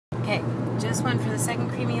Okay, just went for the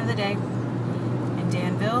second Creemee of the day in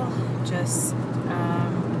Danville, just,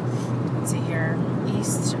 let's see here,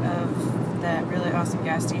 east of that really awesome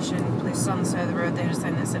gas station. Places on the side of the road. They just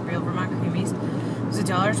signed this at Danville Vermont Creemees. It was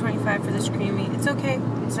 $1.25 for this Creemee. It's okay.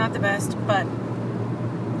 It's not the best, but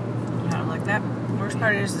I don't like that. The worst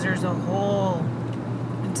part is there's a hole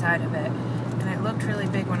inside of it, and it looked really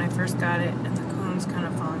big when I first got it, and the cone's kind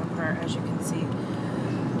of falling apart, as you can see.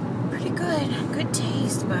 Pretty good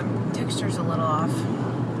taste, but texture's a little off.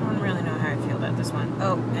 I don't really know how I feel about this one.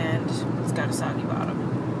 Oh, and it's got a soggy bottom.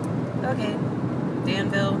 Okay,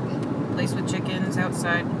 Danville, place with chickens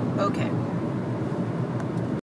outside. Okay.